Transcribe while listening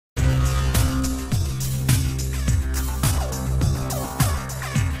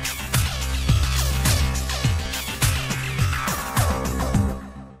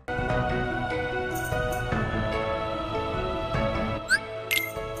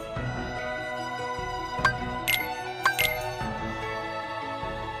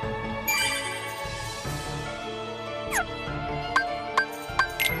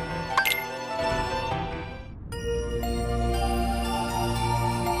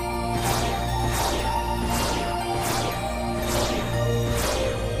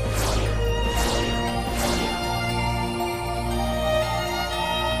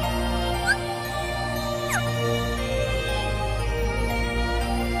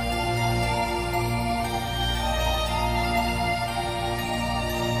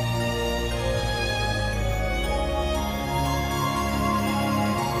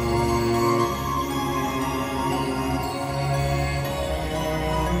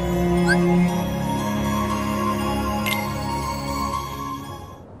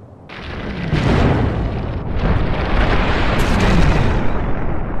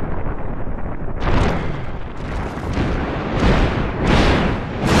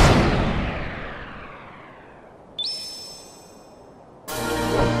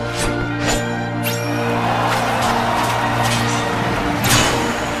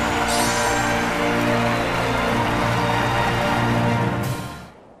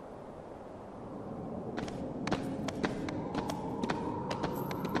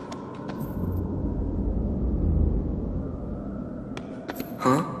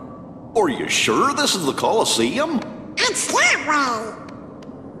Huh? Are you sure this is the Coliseum? It's that way.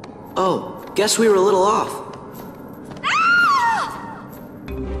 Oh, guess we were a little off.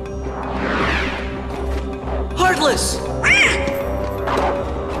 Heartless!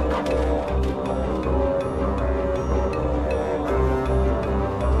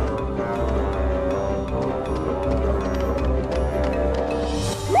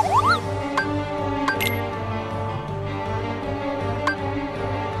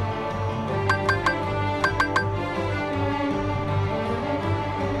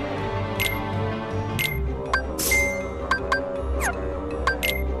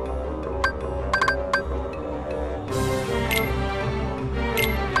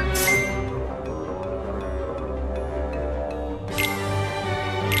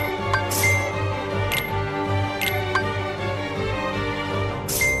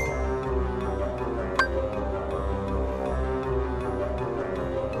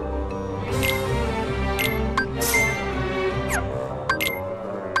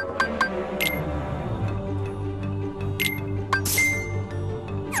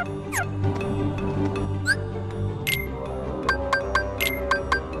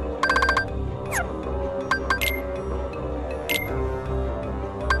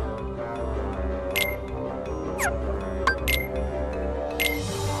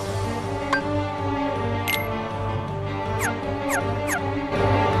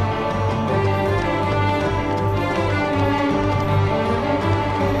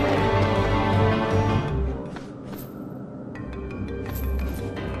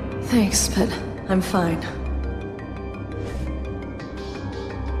 Thanks, but I'm fine.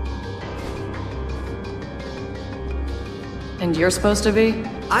 And you're supposed to be?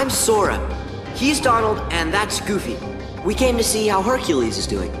 I'm Sora. He's Donald, and that's Goofy. We came to see how Hercules is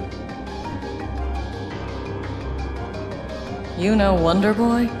doing. You know Wonder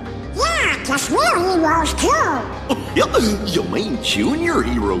Boy? Yeah, just real heroes too. You mean junior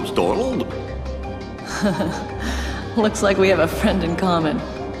heroes, Donald? Looks like we have a friend in common.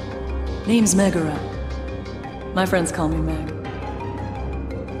 Name's Megara. My friends call me Meg.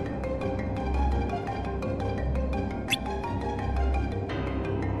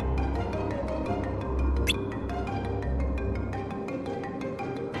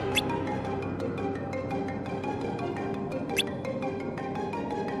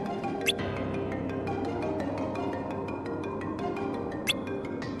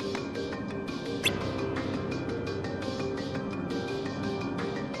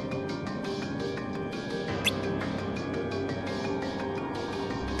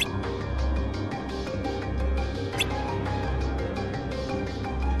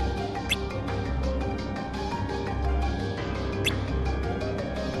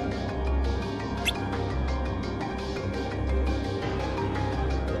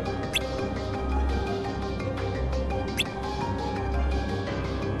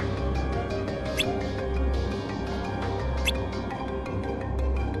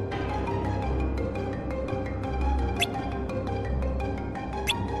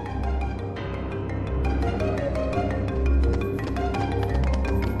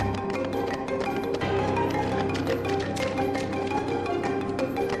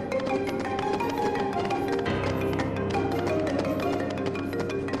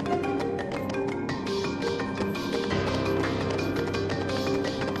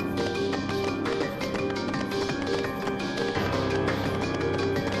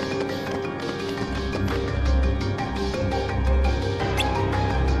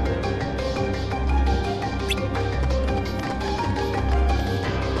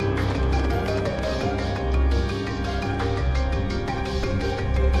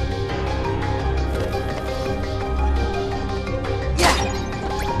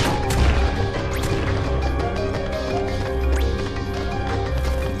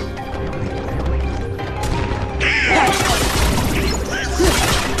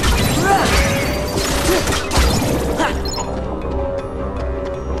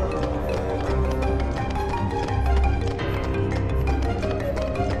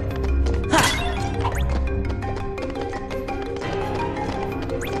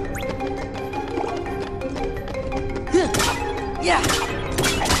 Yeah!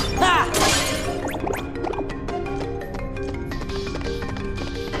 Ha!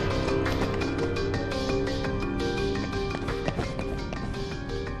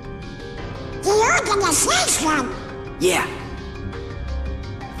 The organization! Yeah.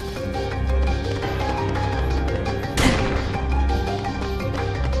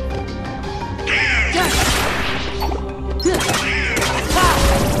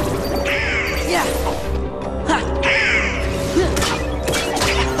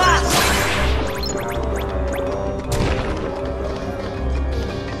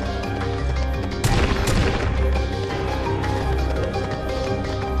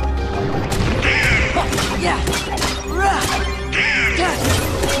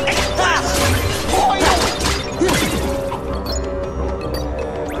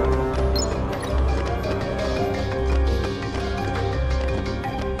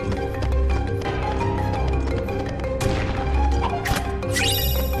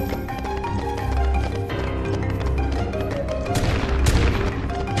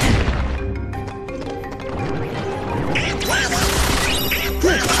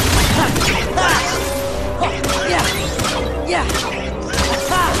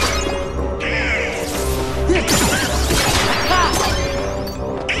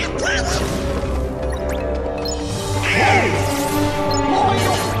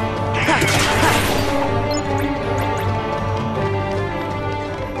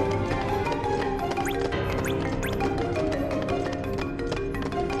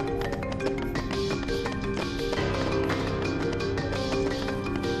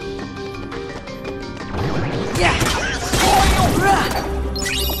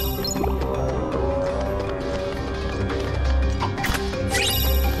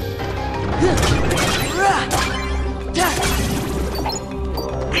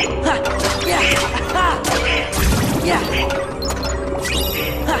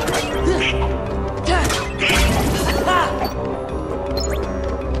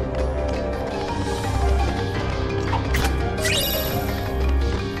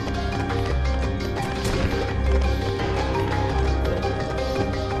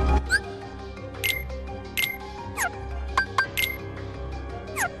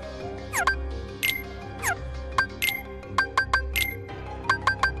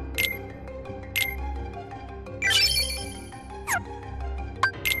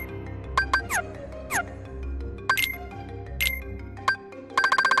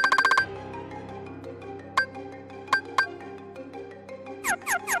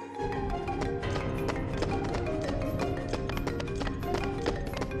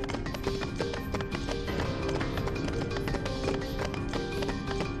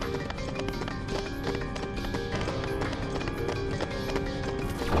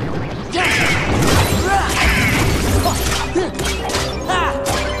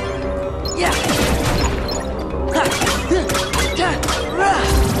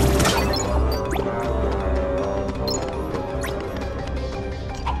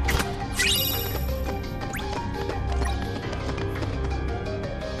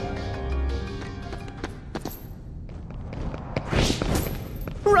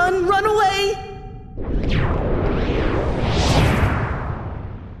 Run away!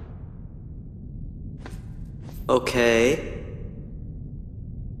 Okay.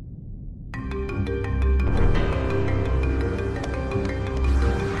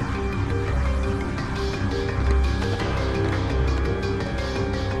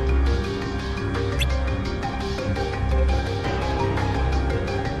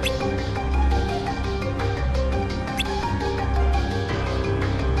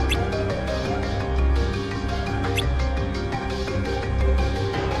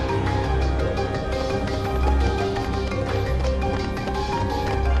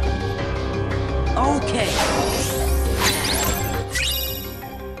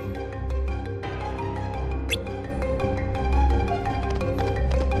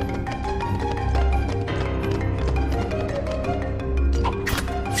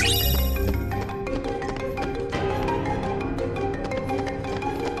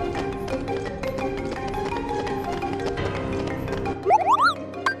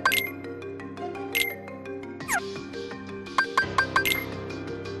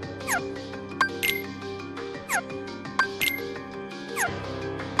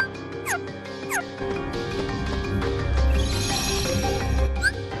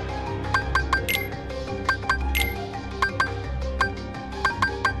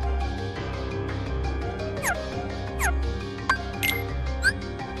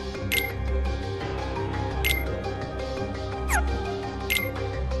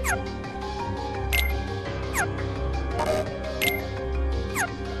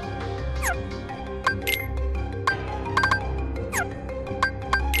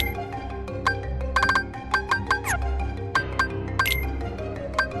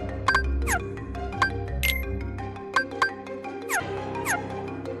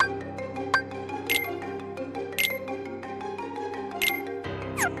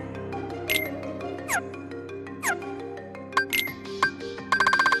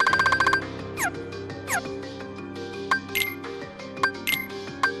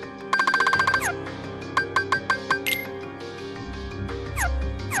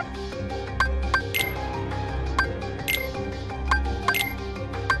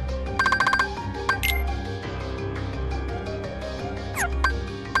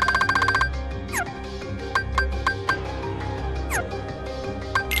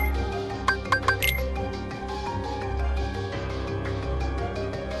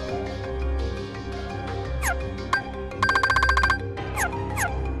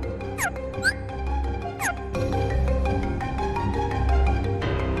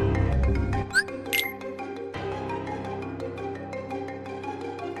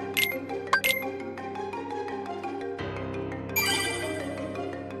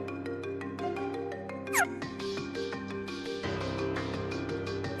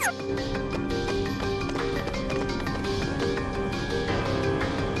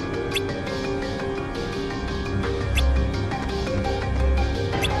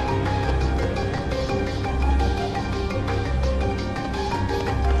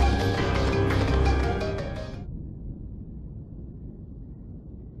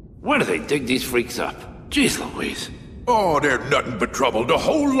 Where do they dig these freaks up? Jeez Louise. Oh, they're nothing but trouble, the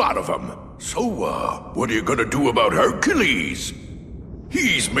whole lot of them. So, what are you gonna do about Hercules?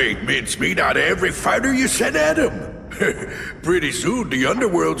 He's made mincemeat out of every fighter you sent at him. Pretty soon, the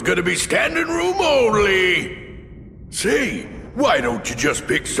underworld's gonna be standing room only. Say, why don't you just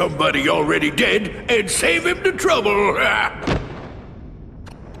pick somebody already dead and save him the trouble?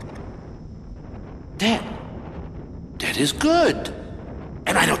 Dead. Dead is good.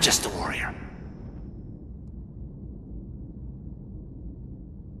 And I know just the warrior.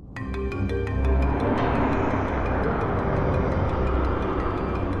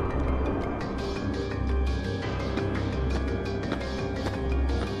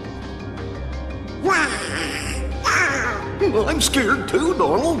 Well, I'm scared too,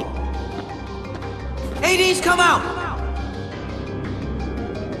 Donald. Hades, come out!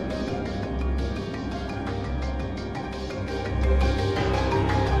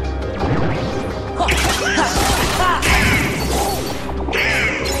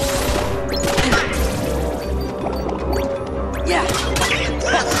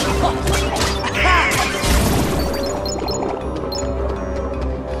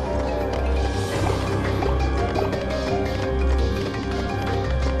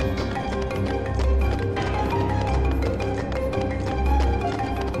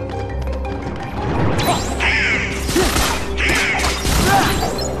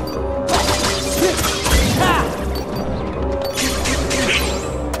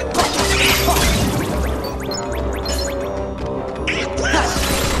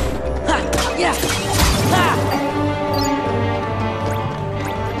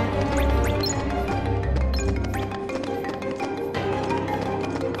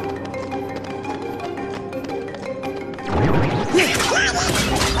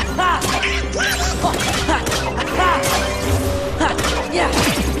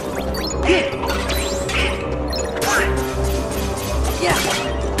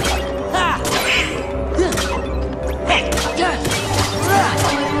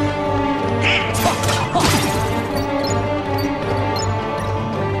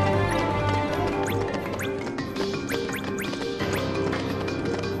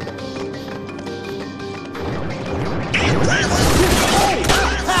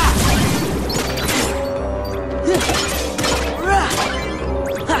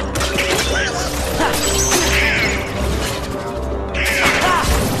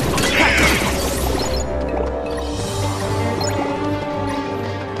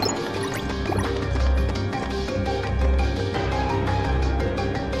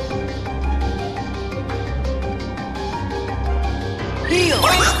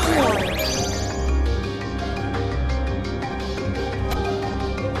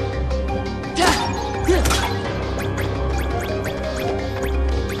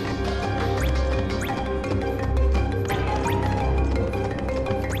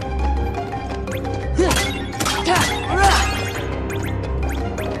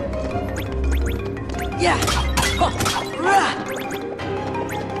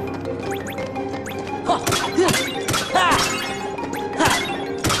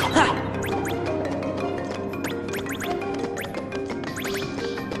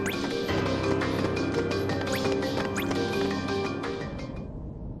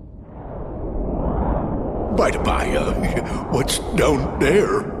 By the by, what's down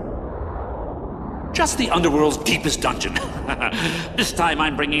there? Just the underworld's deepest dungeon. This time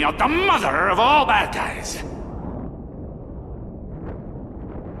I'm bringing out the mother of all bad guys.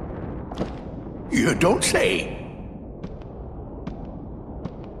 You don't say.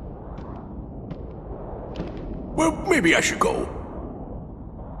 Well, maybe I should go.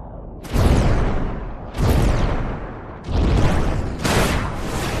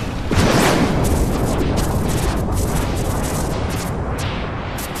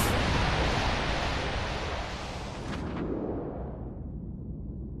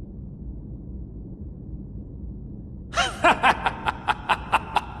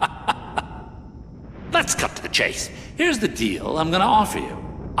 Let's cut to the chase. Here's the deal I'm gonna offer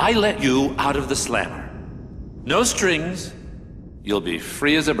you. I let you out of the slammer. No strings. You'll be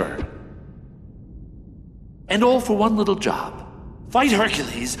free as a bird. And all for one little job. Fight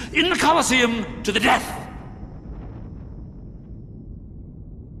Hercules in the Coliseum to the death.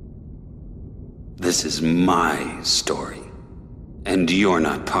 This is my story. And you're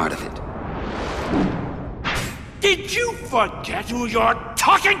not part of it. Did you forget who you're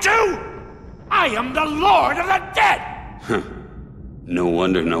talking to? I am the Lord of the Dead! No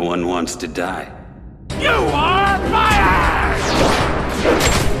wonder no one wants to die. You are fired!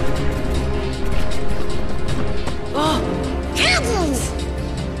 Hades!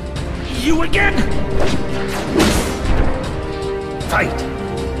 You again? Fight!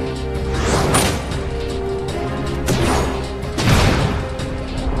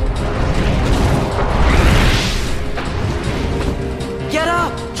 Get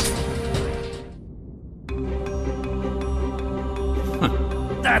up!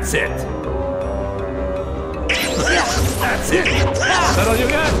 That's it. That's it. That all you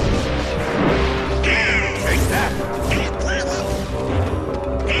got? Take that.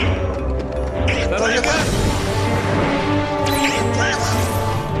 That all you got?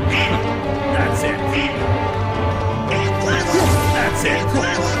 That's it. That's it.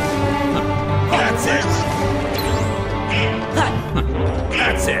 That's it.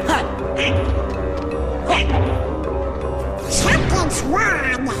 That's it. Something's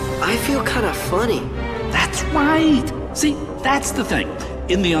wrong. I feel kind of funny. That's right. See, that's the thing.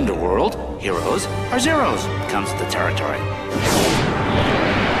 In the underworld, heroes are zeros. Comes to the territory.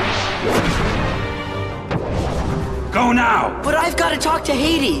 Go now! But I've got to talk to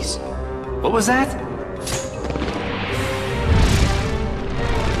Hades. What was that?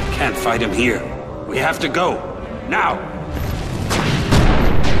 Can't fight him here. We have to go. Now!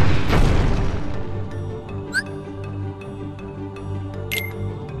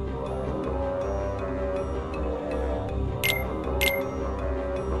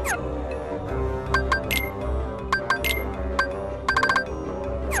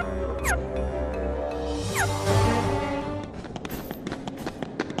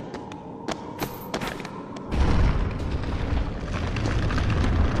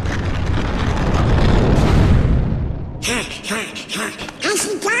 Is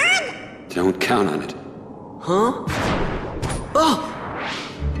he gone? Don't count on it. Huh? Oh!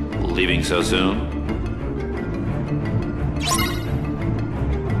 Leaving so soon?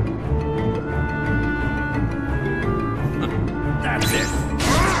 That's it.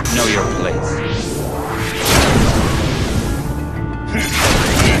 Know your place.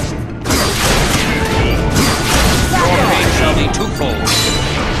 Your fate shall be twofold.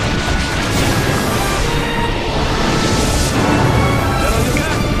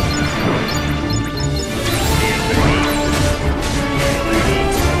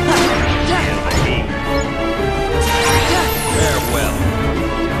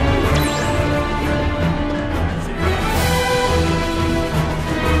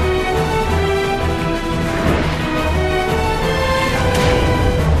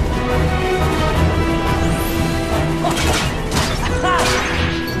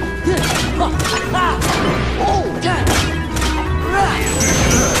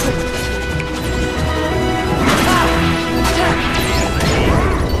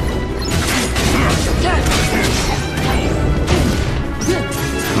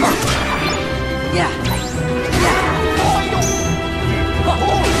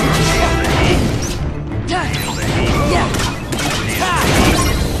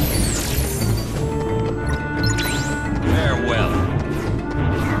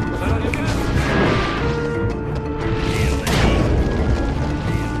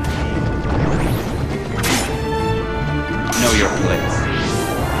 Know your place.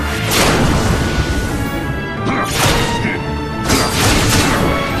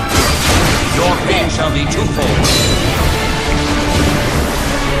 Your fate shall be twofold.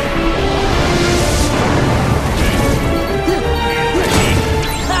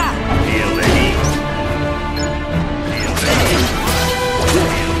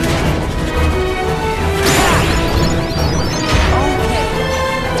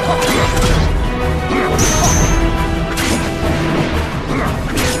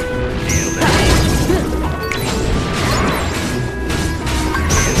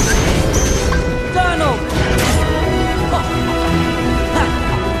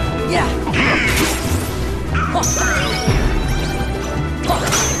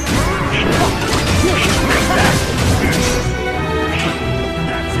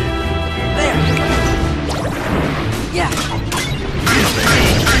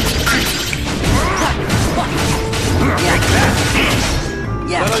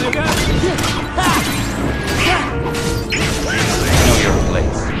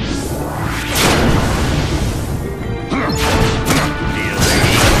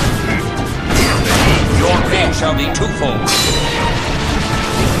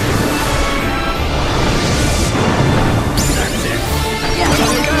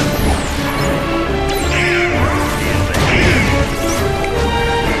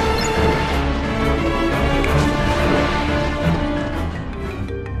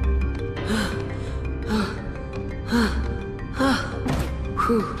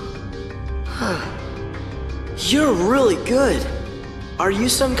 You're really good. Are you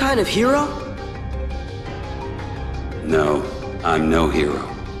some kind of hero? No, I'm no hero.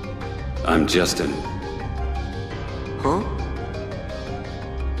 I'm just an... Huh?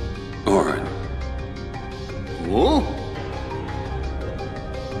 Orin. Whoa.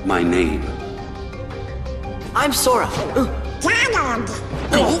 My name. I'm Sora. Donald!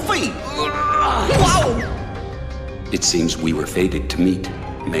 Goofy! Whoa! It seems we were fated to meet.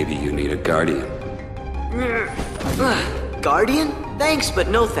 Maybe you need a guardian. Guardian? Thanks, but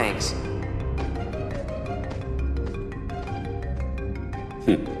no thanks.